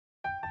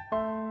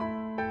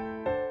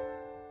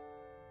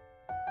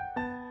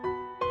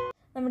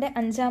നമ്മുടെ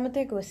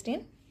അഞ്ചാമത്തെ question.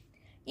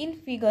 In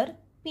figure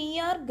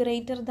PR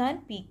greater than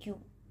PQ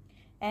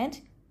and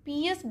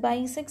PS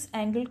bisects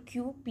angle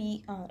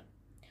QPR.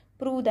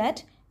 Prove that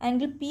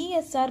angle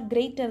PSR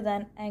greater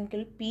than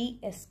angle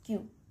PSQ.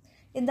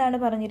 എന്താണ്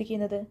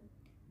പറഞ്ഞിരിക്കുന്നത്?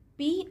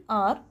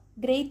 PR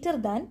greater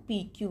than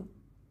PQ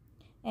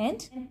and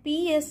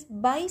PS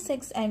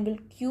bisects angle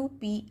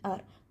QPR.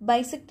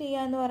 Bisect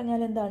ചെയ്യുക എന്ന്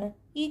പറഞ്ഞാൽ എന്താണ്?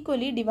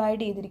 Equally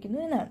divide ചെയ്തിരിക്കുന്നു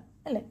എന്നാണ്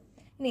അല്ലേ?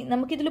 ഇനി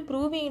നമുക്കിതിൽ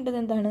പ്രൂവ് ചെയ്യേണ്ടത്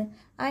എന്താണ്?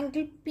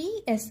 Angle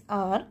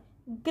PSR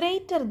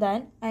greater than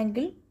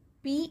angle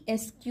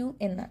PSQ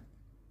എന്നാണ്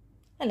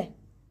അല്ലേ?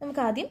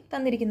 നമുക്ക് ആദ്യം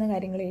തന്നിരിക്കുന്ന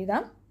കാര്യങ്ങൾ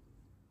എഴുതാം.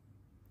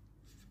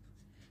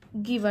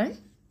 Given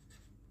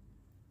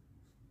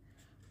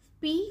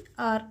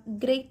PR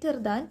greater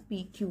than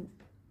PQ.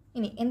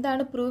 ഇനി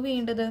എന്താണ് പ്രൂവ്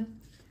ചെയ്യേണ്ടത്?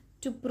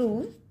 To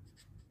prove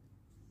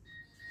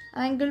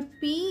angle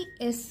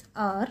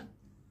PSR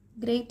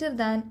greater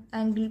than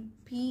angle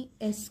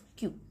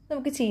PSQ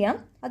നമുക്ക് ചെയ്യാം.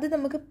 അത്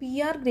നമുക്ക്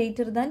PR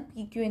ഗ്രേറ്റർ ദാൻ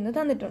PQ എന്ന്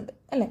തന്നിട്ടുണ്ട്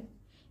അല്ലേ?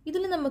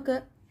 ഇതിൽ നമുക്ക്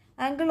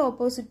angle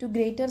opposite two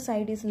greater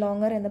side is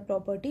longer എന്ന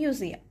പ്രോപ്പർട്ടി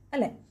യൂസ് ചെയ്യാം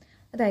അല്ലേ?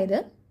 അതായത്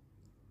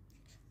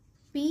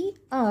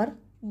PR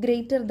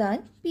ഗ്രേറ്റർ ദാൻ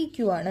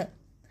PQ ആണ്.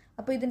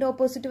 അപ്പോൾ ഇതിൻ്റെ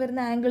ഓപ്പോസിറ്റ്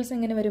വരുന്ന ആംഗിൾസ്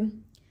എങ്ങനെ വരും?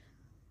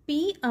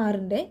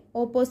 PRൻ്റെ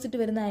ഓപ്പോസിറ്റ്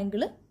വരുന്ന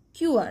ആംഗിൾ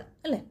Q ആണ്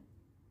അല്ലേ?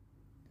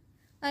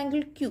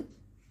 Angle Q.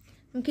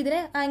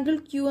 നമുക്കിതിനെ ആംഗിൾ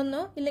Q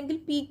എന്നോ ഇല്ലെങ്കിൽ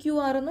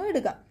PQR എന്നോ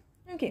എടുക്കാം.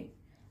 ഓക്കെ,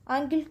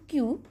 ആംഗിൾ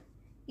Q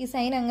ഈ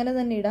സൈൻ അങ്ങനെ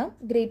തന്നെ ഇടാം.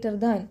 Greater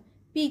than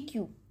PQ.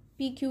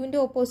 PQവിൻ്റെ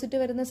ഓപ്പോസിറ്റ്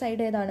വരുന്ന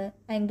സൈഡ് ഏതാണ്?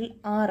 ആംഗിൾ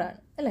R ആണ്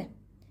അല്ലേ?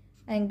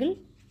 Angle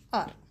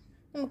R.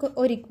 നമുക്ക്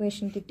ഒരു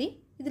ഇക്വേഷൻ കിട്ടി.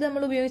 ഇതിൽ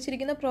നമ്മൾ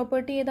ഉപയോഗിച്ചിരിക്കുന്ന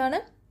പ്രോപ്പർട്ടി ഏതാണ്?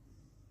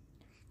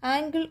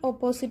 Angle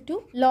opposite to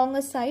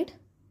longest side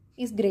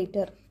is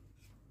greater.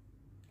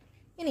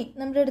 ഇനി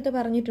നമ്മുടെ അടുത്ത്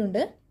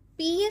പറഞ്ഞിട്ടുണ്ട്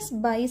PS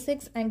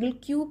ബൈസെക്സ് ആംഗിൾ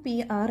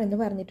QPR എന്ന്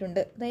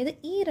പറഞ്ഞിട്ടുണ്ട്. അതായത്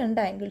ഈ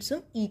രണ്ട്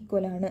ആംഗിൾസും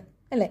ഈക്വൽ ആണ്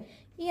അല്ലേ?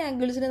 ഈ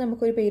ആംഗിൾസിന്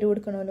നമുക്കൊരു പേര്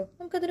കൊടുക്കണമല്ലോ.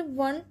 നമുക്കതൊരു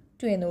 1,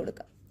 2 എന്ന്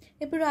കൊടുക്കാം.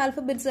 എപ്പോഴും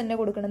ആൽഫബറ്റ്സ് തന്നെ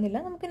കൊടുക്കണമെന്നില്ല,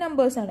 നമുക്ക്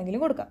നമ്പേഴ്സ്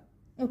ആണെങ്കിലും കൊടുക്കാം.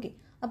 ഓക്കെ,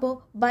 അപ്പോൾ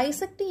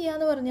ബൈസെക്ട് ചെയ്യുക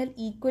എന്ന് പറഞ്ഞാൽ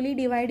ഈക്വലി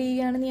ഡിവൈഡ്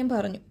ചെയ്യുകയാണെന്ന് ഞാൻ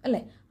പറഞ്ഞു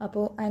അല്ലേ?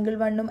 അപ്പോൾ angle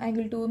 1ഉം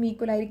angle 2ഉം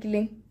equal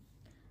ആയിരിക്കില്ലേ?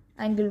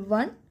 Angle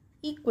 1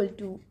 equal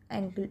to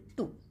angle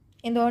 2.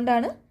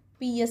 എന്തുകൊണ്ടാണ്?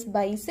 PS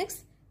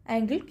bisects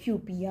angle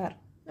QPR.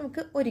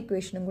 നമുക്ക് ഒരു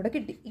ഇക്വേഷനും കൂടെ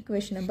കിട്ടി,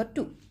 ഇക്വേഷൻ നമ്പർ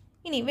 2.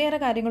 ഇനി വേറെ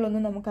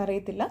കാര്യങ്ങളൊന്നും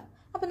നമുക്കറിയത്തില്ല.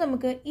 അപ്പോൾ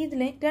നമുക്ക്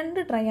ഇതിനെ രണ്ട്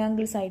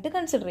ട്രയാങ്കിൾസ് ആയിട്ട്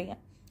കൺസിഡർ ചെയ്യാം.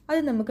 അത്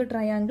നമുക്ക്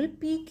ട്രയാങ്കിൾ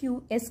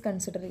PQS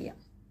കൺസിഡർ ചെയ്യാം.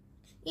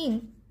 ഇൻ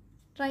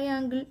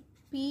ട്രയാങ്കിൾ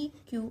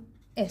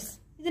PQS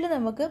ഇതിൽ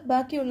നമുക്ക്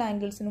ബാക്കിയുള്ള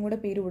ആംഗിൾസിനും കൂടെ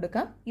പേര്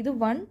കൊടുക്കാം. ഇത്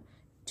 1,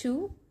 2,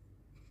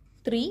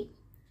 3,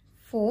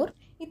 4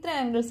 ഇത്ര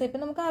ആംഗിൾസ്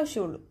ഇപ്പം നമുക്ക്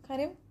ആവശ്യമുള്ളൂ.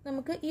 കാര്യം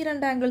നമുക്ക് ഈ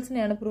രണ്ട്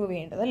ആംഗിൾസിനെയാണ് പ്രൂവ്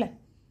ചെയ്യേണ്ടത് അല്ലേ?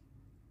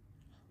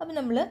 അപ്പം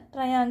നമ്മൾ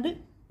ട്രയാങ്കിൾ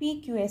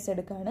PQS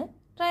എടുക്കുകയാണ്.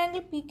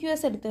 ട്രയാങ്കിൾ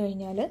PQS എടുത്തു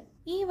കഴിഞ്ഞാൽ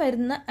ഈ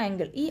വരുന്ന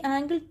ആംഗിൾ, ഈ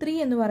ആംഗിൾ 3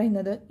 എന്ന്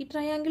പറയുന്നത് ഈ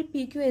ട്രയാങ്കിൾ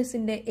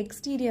PQSൻ്റെ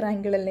എക്സ്റ്റീരിയർ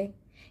ആംഗിൾ അല്ലേ?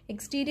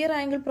 എക്സ്റ്റീരിയർ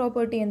ആംഗിൾ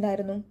പ്രോപ്പർട്ടി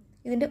എന്തായിരുന്നു?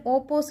 ഇതിൻ്റെ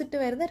ഓപ്പോസിറ്റ്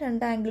വരുന്ന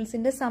രണ്ട്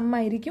ആംഗിൾസിൻ്റെ സം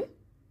ആയിരിക്കും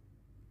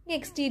ഈ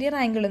എക്സ്റ്റീരിയർ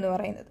ആംഗിൾ എന്ന്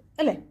പറയുന്നത്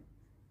അല്ലേ?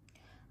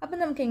 അപ്പം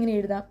നമുക്ക് എങ്ങനെ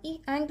എഴുതാം? ഈ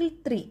angle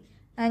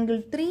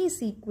 3 is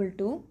equal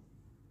to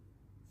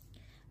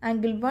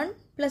angle 1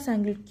 plus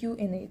angle Q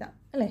എന്ന് എഴുതാം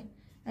അല്ലേ?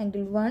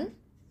 Angle 1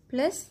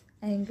 plus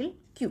angle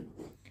Q.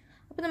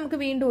 അപ്പോൾ നമുക്ക്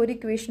വീണ്ടും ഒരു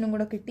ഇക്വേഷനും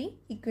കൂടെ കിട്ടി,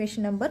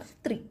 ഇക്വേഷൻ നമ്പർ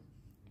 3.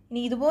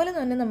 ഇനി ഇതുപോലെ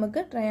തന്നെ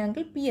നമുക്ക്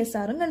ട്രയാങ്കിൾ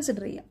PSRും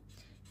കൺസിഡർ ചെയ്യാം.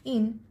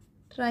 ഇൻ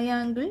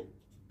ട്രയാങ്കിൾ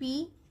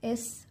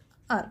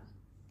PSR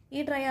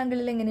ഈ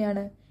ട്രയാങ്കിളിൽ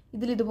എങ്ങനെയാണ്?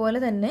 ഇതിൽ ഇതുപോലെ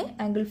തന്നെ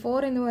ആംഗിൾ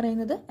 4 എന്ന്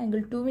പറയുന്നത് ആംഗിൾ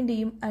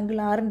 2വിൻ്റെയും ആംഗിൾ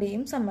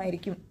Rൻ്റെയും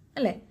സമ്മായിരിക്കും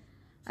അല്ലേ?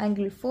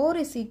 Angle 4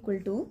 is equal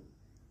to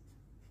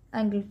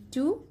angle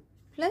 2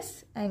 plus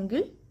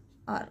angle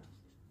R.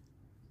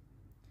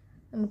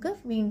 നമുക്ക്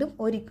വീണ്ടും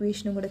ഒരു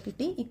ഇക്വേഷനും കൂടെ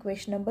കിട്ടി,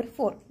 ഇക്വേഷൻ നമ്പർ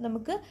 4.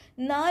 നമുക്ക്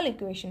 4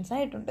 ഇക്വേഷൻസ്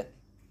ആയിട്ടുണ്ട്.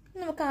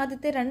 നമുക്ക്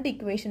ആദ്യത്തെ രണ്ട്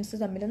ഇക്വേഷൻസ്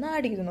തമ്മിലൊന്ന്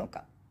ആഡ് ചെയ്ത്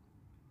നോക്കാം.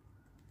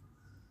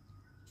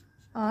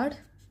 Add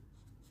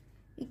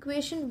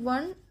equation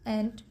 1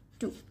 and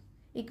 2.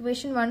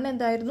 ഇക്വേഷൻ 1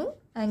 എന്തായിരുന്നു?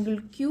 Angle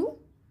Q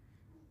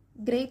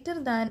greater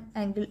than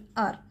angle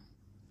R.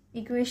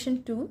 Equation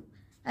 2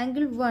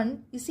 angle 1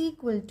 is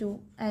equal to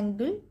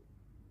angle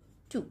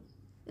 2.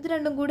 ഇത്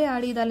രണ്ടും കൂടെ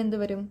ആഡ് ചെയ്താൽ എന്ത്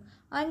വരും?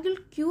 Angle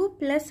Q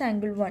plus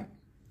angle 1.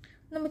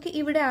 നമുക്ക്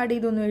ഇവിടെ ആഡ്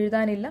ചെയ്തൊന്നും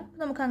എഴുതാനില്ല,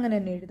 നമുക്ക് അങ്ങനെ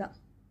തന്നെ എഴുതാം.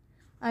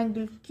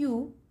 Angle Q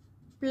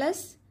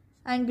plus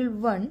angle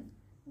 1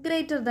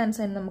 greater than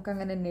sign നമുക്ക്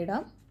അങ്ങനെ തന്നെ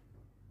ഇടാം.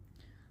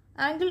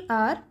 Angle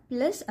R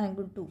plus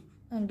angle 2.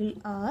 Angle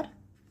R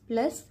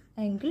plus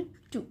angle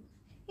 2.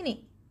 ഇനി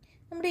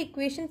നമ്മുടെ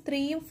ഇക്വേഷൻ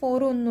 3ഉം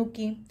 4ഉം ഒന്ന്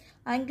നോക്കി.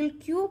 ആംഗിൾ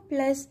Q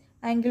പ്ലസ്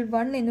ആംഗിൾ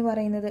 1 എന്ന്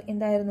പറയുന്നത്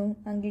എന്തായിരുന്നു?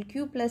 ആംഗിൾ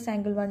Q പ്ലസ്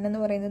ആംഗിൾ 1 എന്ന്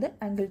പറയുന്നത്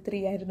ആംഗിൾ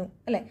 3 ആയിരുന്നു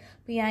അല്ലേ?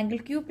 അപ്പോൾ ഈ ആംഗിൾ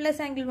Q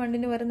പ്ലസ് ആംഗിൾ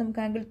 1ന് വരെ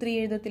നമുക്ക് ആംഗിൾ 3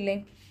 എഴുതത്തില്ലേ?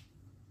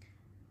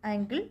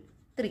 ആംഗിൾ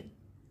 3.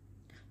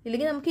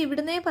 ഇല്ലെങ്കിൽ നമുക്ക്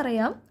ഇവിടുന്നേ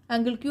പറയാം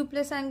ആംഗിൾ Q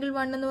പ്ലസ് ആംഗിൾ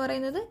 1 എന്ന്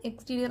പറയുന്നത്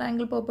എക്സ്റ്റീരിയർ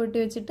ആംഗിൾ പ്രോപ്പർട്ടി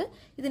വെച്ചിട്ട്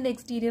ഇതിൻ്റെ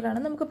എക്സ്റ്റീരിയർ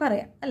ആണെന്ന് നമുക്ക്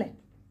പറയാം അല്ലേ?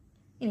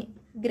 ഇനി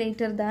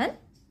greater than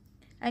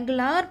angle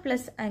R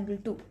plus angle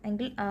 2.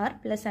 Angle R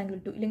plus angle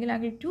 2 ഇല്ലെങ്കിൽ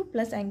ആംഗിൾ 2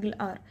 പ്ലസ് ആംഗിൾ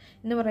R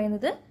എന്ന്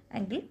പറയുന്നത്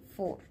angle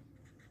 4.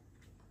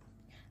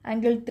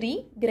 Angle 3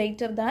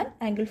 greater than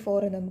angle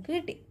 4 എന്ന് നമുക്ക്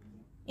കിട്ടി.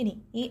 ഇനി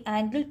ഈ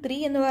ആംഗിൾ 3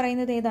 എന്ന്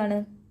പറയുന്നത് ഏതാണ്?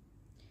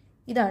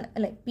 ഇതാണ്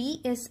അല്ലേ,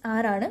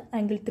 PSR ആണ്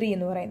ആംഗിൾ 3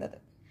 എന്ന് പറയുന്നത്.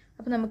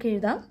 അപ്പോൾ നമുക്ക്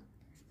എഴുതാം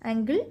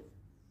angle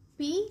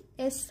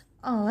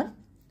PSR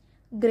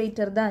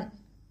greater than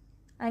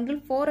angle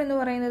 4 എന്ന്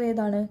പറയുന്നത്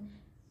ഏതാണ്?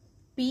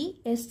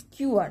 PSQ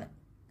ആണ്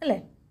അല്ലേ.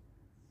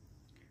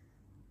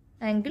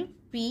 ആംഗിൾ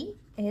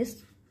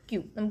PSQ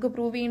നമുക്ക്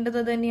പ്രൂവ് ചെയ്യേണ്ടത്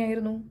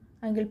തന്നെയായിരുന്നു.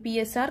 Angle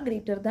PSR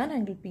greater than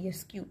angle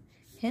PSQ,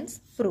 hence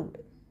proved.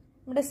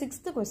 നമ്മുടെ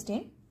 6th question,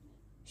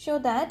 show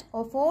that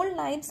of all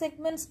line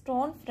segments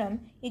drawn from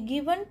a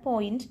given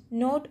point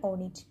not on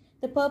it,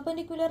 the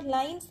perpendicular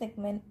line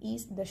segment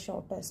is the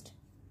shortest.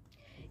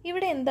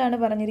 ഇവിടെ എന്താണ്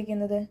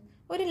പറഞ്ഞിരിക്കുന്നത്?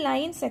 ഒരു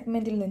line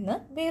സെഗ്മെൻറ്റിൽ നിന്ന്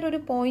വേറൊരു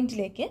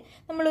പോയിന്റിലേക്ക്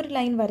നമ്മളൊരു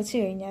line വരച്ചു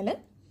കഴിഞ്ഞാൽ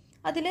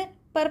അതിൽ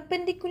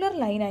പെർപെൻഡിക്കുലർ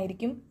ലൈൻ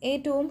ആയിരിക്കും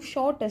ഏറ്റവും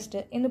ഷോർട്ടസ്റ്റ്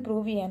എന്ന്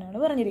പ്രൂവ് ചെയ്യാനാണ്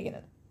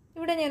പറഞ്ഞിരിക്കുന്നത്.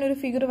 ഇവിടെ ഞാനൊരു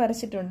ഫിഗർ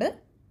വരച്ചിട്ടുണ്ട്.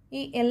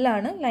 ഈ L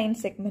ആണ് ലൈൻ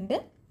സെഗ്മെൻറ്റ്.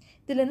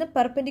 ഇതിൽ നിന്ന്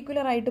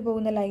പെർപെൻഡിക്കുലർ ആയിട്ട്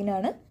പോകുന്ന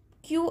ലൈനാണ്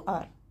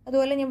QR.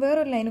 അതുപോലെ ഞാൻ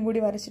വേറൊരു ലൈനും കൂടി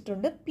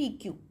വരച്ചിട്ടുണ്ട്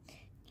PQ.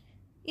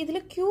 ഇതിൽ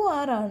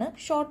QR ആണ്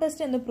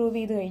ഷോർട്ടസ്റ്റ് എന്ന് പ്രൂവ്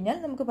ചെയ്ത് കഴിഞ്ഞാൽ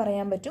നമുക്ക്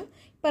പറയാൻ പറ്റും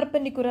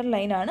പെർപെൻഡിക്കുലർ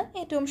ലൈനാണ്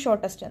ഏറ്റവും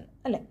ഷോർട്ടസ്റ്റ് എന്ന്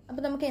അല്ലേ.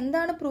 അപ്പോൾ നമുക്ക്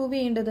എന്താണ് പ്രൂവ്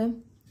ചെയ്യേണ്ടത്?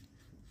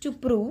 To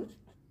prove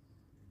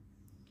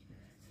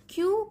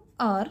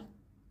QR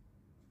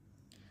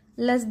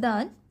less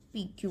than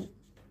PQ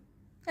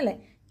അല്ലേ.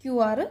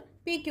 QR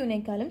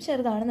PQനേക്കാളും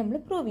ചെറുതാണ് നമ്മൾ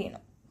പ്രൂവ്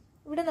ചെയ്യണം.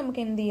 ഇവിടെ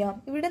നമുക്ക് എന്ത് ചെയ്യാം?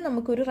 ഇവിടെ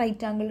നമുക്കൊരു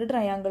റൈറ്റ് ആംഗിൾ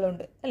ട്രയാങ്കിൾ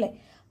ഉണ്ട് അല്ലേ.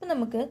 അപ്പോൾ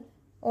നമുക്ക്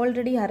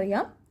ഓൾറെഡി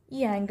അറിയാം ഈ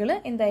ആംഗിൾ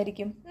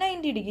എന്തായിരിക്കും?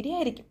 90 ഡിഗ്രി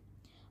ആയിരിക്കും.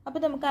 അപ്പോൾ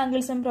നമുക്ക്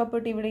ആംഗിൾ സം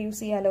പ്രോപ്പർട്ടി ഇവിടെ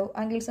യൂസ് ചെയ്യാലോ.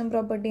 ആംഗിൾ സം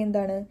പ്രോപ്പർട്ടി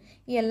എന്താണ്?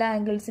 ഈ എല്ലാ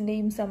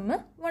ആംഗിൾസിൻ്റെയും സമ്മ്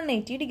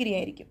 180 ഡിഗ്രി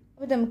ആയിരിക്കും.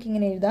 അപ്പോൾ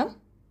നമുക്കിങ്ങനെ എഴുതാം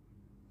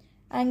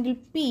angle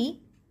P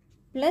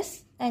plus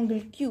angle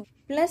Q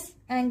plus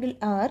angle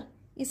R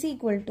is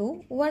equal to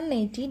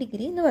 180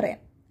 degree എന്ന് പറയാം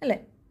അല്ലേ.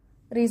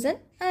 Reason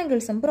angle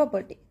sum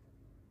property.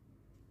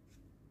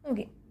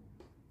 Okay,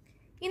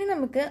 ഇനി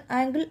നമുക്ക്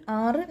ആംഗിൾ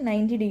R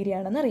 90 ഡിഗ്രി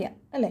ആണെന്ന് അറിയാം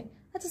അല്ലേ.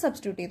 അത്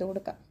സബ്സ്റ്റിറ്റ്യൂട്ട് ചെയ്ത്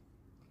കൊടുക്കാം.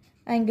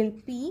 Angle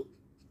P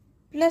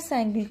plus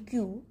angle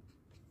Q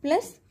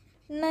plus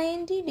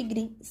 90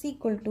 degree is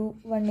equal to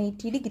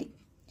 180 degree.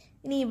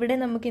 ഇനി ഇവിടെ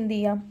നമുക്ക് എന്ത്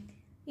ചെയ്യാം?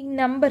 ഈ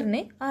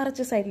നമ്പറിനെ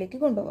RHS സൈഡിലേക്ക്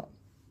കൊണ്ടുപോകാം.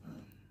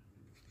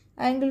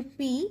 Angle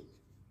P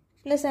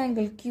plus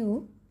angle Q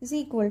is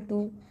equal to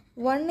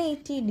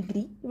 180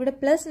 degree. ഇവിടെ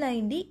പ്ലസ്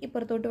 90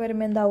 ഇപ്പുറത്തോട്ട്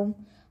വരുമ്പോൾ എന്താവും?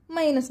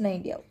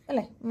 -90 ആവും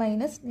അല്ലേ.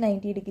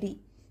 -90 degree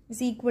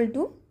is equal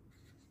to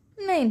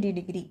 90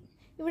 degree.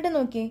 ഇവിടെ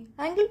നോക്കിയേ,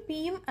 ആംഗിൾ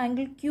Pയും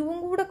ആംഗിൾ Qവും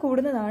കൂടെ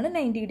കൂടുന്നതാണ്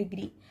 90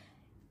 ഡിഗ്രി.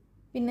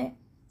 പിന്നെ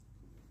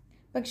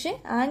പക്ഷേ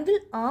ആംഗിൾ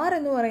R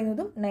എന്ന്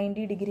പറയുന്നതും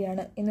 90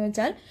 ഡിഗ്രിയാണ്. എന്ന്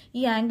വെച്ചാൽ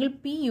ഈ ആംഗിൾ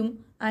Pയും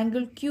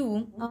ആംഗിൾ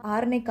Qവും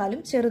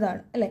Rനേക്കാളും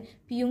ചെറുതാണ് അല്ലേ.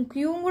 Pയും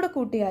Qവും കൂടെ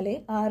കൂട്ടിയാലേ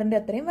Rൻ്റെ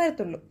അത്രയും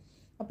വരത്തുള്ളൂ.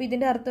 അപ്പോൾ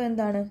ഇതിൻ്റെ അർത്ഥം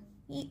എന്താണ്?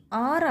 ഈ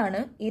R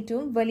ആണ്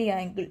ഏറ്റവും വലിയ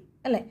ആംഗിൾ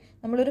അല്ലേ.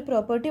 നമ്മളൊരു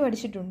പ്രോപ്പർട്ടി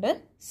പഠിച്ചിട്ടുണ്ട്,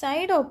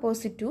 side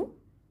opposite to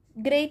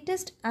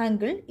greatest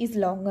angle is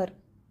longer.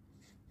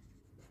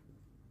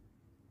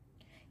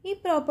 ഈ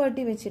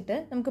പ്രോപ്പർട്ടി വെച്ചിട്ട്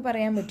നമുക്ക്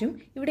പറയാൻ പറ്റും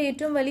ഇവിടെ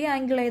ഏറ്റവും വലിയ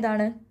ആംഗിൾ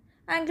ഏതാണ്?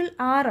 ആംഗിൾ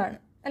R ആണ്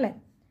അല്ലേ.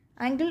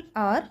 Angle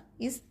R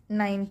is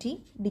 90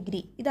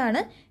 degree. ഇതാണ്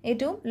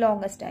ഏറ്റവും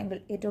ലോങ്ങസ്റ്റ് ആംഗിൾ.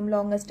 ഏറ്റവും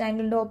ലോങ്ങസ്റ്റ്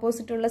ആംഗിളിൻ്റെ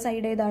ഓപ്പോസിറ്റ് ഉള്ള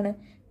സൈഡ് ഏതാണ്?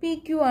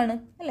 PQ ആണ്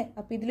അല്ലേ.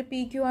 അപ്പോൾ ഇതിൽ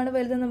PQ ആണ്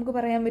വലുതെന്ന് നമുക്ക്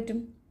പറയാൻ പറ്റും.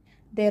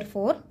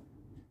 Therefore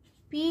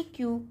PQ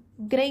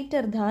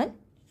greater than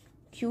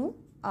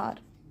QR.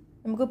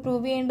 നമുക്ക്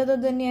പ്രൂവ് ചെയ്യേണ്ടത്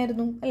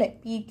തന്നെയായിരുന്നു അല്ലേ.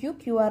 PQ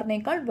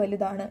QRനേക്കാൾ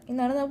വലുതാണ്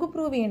എന്നാണ് നമുക്ക്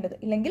പ്രൂവ് ചെയ്യേണ്ടത്.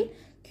 ഇല്ലെങ്കിൽ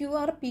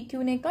QR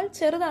PQനേക്കാൾ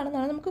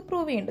ചെറുതാണെന്നാണ് നമുക്ക്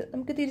പ്രൂവ് ചെയ്യേണ്ടത്.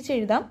 നമുക്ക്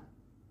തിരിച്ചെഴുതാം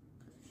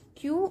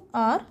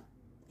QR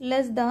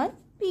ലെസ് ദാൻ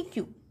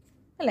PQ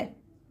അല്ലേ.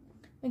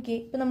 ഓക്കെ,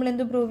 ഇപ്പോൾ നമ്മൾ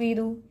എന്ത് പ്രൂവ്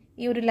ചെയ്തു?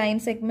 ഈ ഒരു ലൈൻ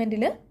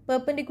സെഗ്മെൻറ്റിൽ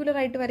പെർപെൻഡിക്കുലർ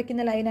ആയിട്ട്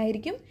വരയ്ക്കുന്ന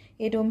ലൈനായിരിക്കും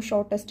ഏറ്റവും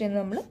ഷോർട്ടസ്റ്റ് എന്ന്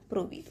നമ്മൾ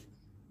പ്രൂവ് ചെയ്തു.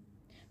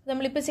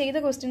 നമ്മളിപ്പോൾ ചെയ്ത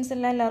ക്വസ്റ്റ്യൻസ്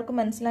എല്ലാം എല്ലാവർക്കും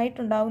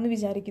മനസ്സിലായിട്ടുണ്ടാവുമെന്ന്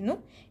വിചാരിക്കുന്നു.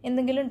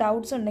 എന്തെങ്കിലും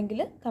ഡൗട്ട്സ് ഉണ്ടെങ്കിൽ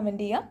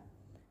കമൻറ്റ് ചെയ്യാം.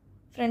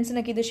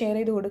 ഫ്രണ്ട്സിനൊക്കെ ഇത് ഷെയർ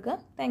ചെയ്ത് കൊടുക്കുക.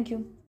 താങ്ക്